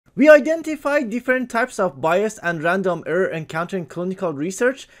We identified different types of bias and random error encountered in clinical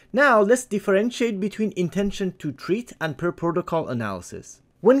research. Now let's differentiate between intention to treat and per protocol analysis.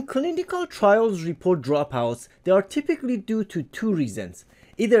 When clinical trials report dropouts, they are typically due to two reasons.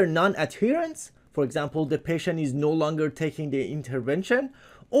 Either non-adherence, for example, the patient is no longer taking the intervention,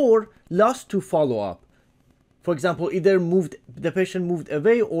 or lost to follow-up. For example, either the patient moved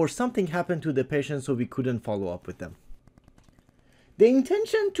away or something happened to the patient so we couldn't follow up with them. The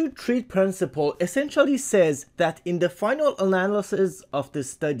intention to treat principle essentially says that in the final analysis of the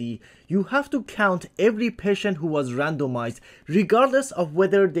study, you have to count every patient who was randomized regardless of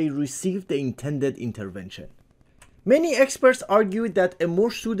whether they received the intended intervention. Many experts argue that a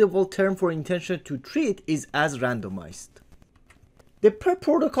more suitable term for intention to treat is as randomized. The per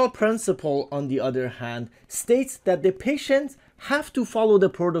protocol principle, on the other hand, states that the patients have to follow the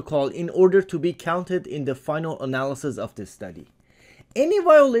protocol in order to be counted in the final analysis of the study. Any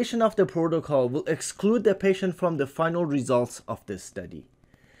violation of the protocol will exclude the patient from the final results of the study.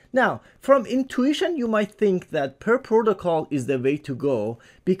 Now, from intuition, you might think that per protocol is the way to go,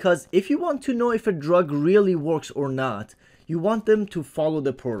 because if you want to know if a drug really works or not, you want them to follow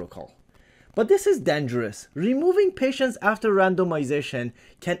the protocol. But this is dangerous. Removing patients after randomization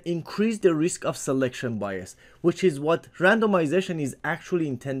can increase the risk of selection bias, which is what randomization is actually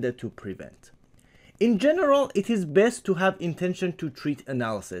intended to prevent. In general, it is best to have intention to treat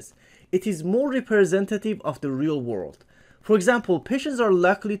analysis. It is more representative of the real world. For example, patients are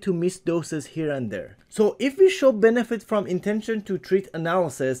likely to miss doses here and there. So if we show benefit from intention to treat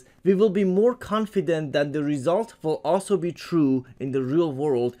analysis, we will be more confident that the result will also be true in the real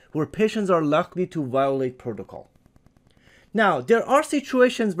world where patients are likely to violate protocol. Now, there are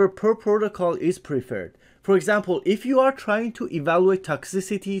situations where per protocol is preferred. For example, if you are trying to evaluate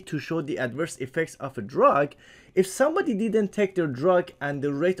toxicity to show the adverse effects of a drug, if somebody didn't take their drug and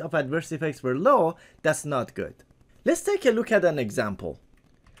the rate of adverse effects were low, that's not good. Let's take a look at an example.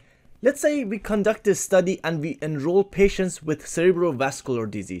 Let's say we conduct a study and we enroll patients with cerebrovascular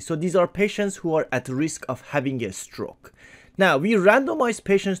disease. So these are patients who are at risk of having a stroke. Now, we randomize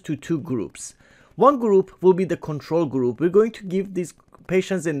patients to two groups. One group will be the control group. We're going to give these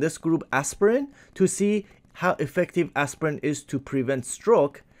patients in this group aspirin to see how effective aspirin is to prevent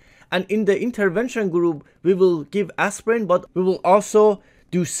stroke. And in the intervention group, we will give aspirin, but we will also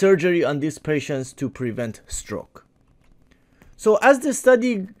do surgery on these patients to prevent stroke. So as the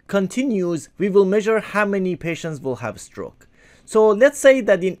study continues, we will measure how many patients will have stroke. So let's say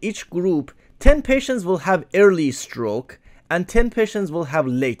that in each group, 10 patients will have early stroke and 10 patients will have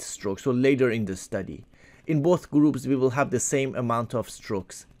late stroke, so later in the study. In both groups, we will have the same amount of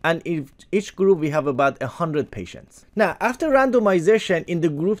strokes. And in each group, we have about 100 patients. Now, after randomization, in the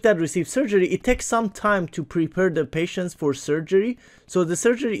group that receives surgery, it takes some time to prepare the patients for surgery. So the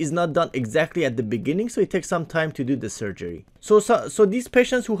surgery is not done exactly at the beginning, so it takes some time to do the surgery. So these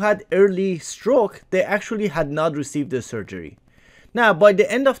patients who had early stroke, they actually had not received the surgery. Now, by the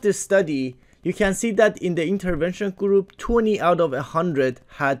end of this study, you can see that in the intervention group, 20 out of 100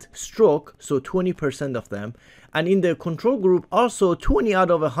 had stroke, so 20% of them. And in the control group, also 20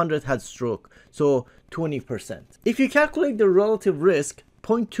 out of 100 had stroke, so 20%. If you calculate the relative risk,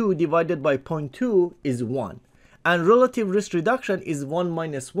 0.2 divided by 0.2 is 1. And relative risk reduction is 1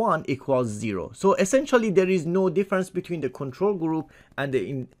 minus 1 equals 0. So essentially, there is no difference between the control group and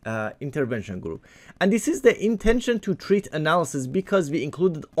the intervention group. And this is the intention to treat analysis because we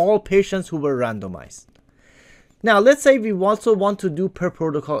included all patients who were randomized. Now, let's say we also want to do per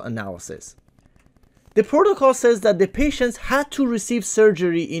protocol analysis. The protocol says that the patients had to receive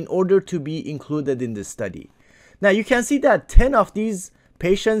surgery in order to be included in the study. Now, you can see that 10 of these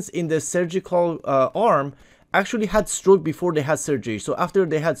patients in the surgical arm actually had stroke before they had surgery. So after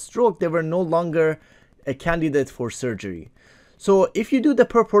they had stroke, they were no longer a candidate for surgery. So if you do the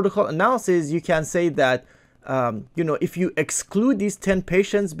per protocol analysis, you can say that, if you exclude these 10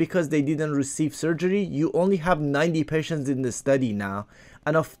 patients because they didn't receive surgery, you only have 90 patients in the study now.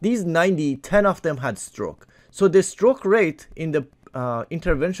 And of these 90, 10 of them had stroke. So the stroke rate in the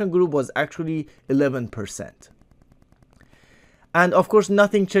intervention group was actually 11%. And of course,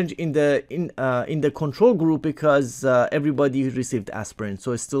 nothing changed in the control group because everybody received aspirin,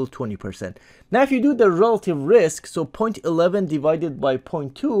 so it's still 20%. Now, if you do the relative risk, so 0.11 divided by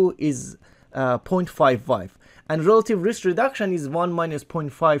 0.2 is 0.55. And relative risk reduction is 1 minus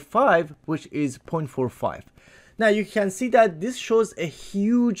 0.55, which is 0.45. Now, you can see that this shows a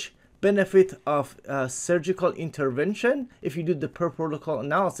huge benefit of surgical intervention if you do the per protocol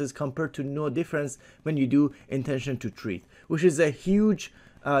analysis compared to no difference when you do intention to treat, which is a huge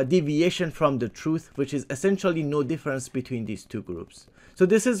deviation from the truth, which is essentially no difference between these two groups. So So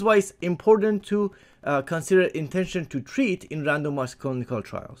this is why it's important to consider intention to treat in randomized clinical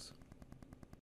trials.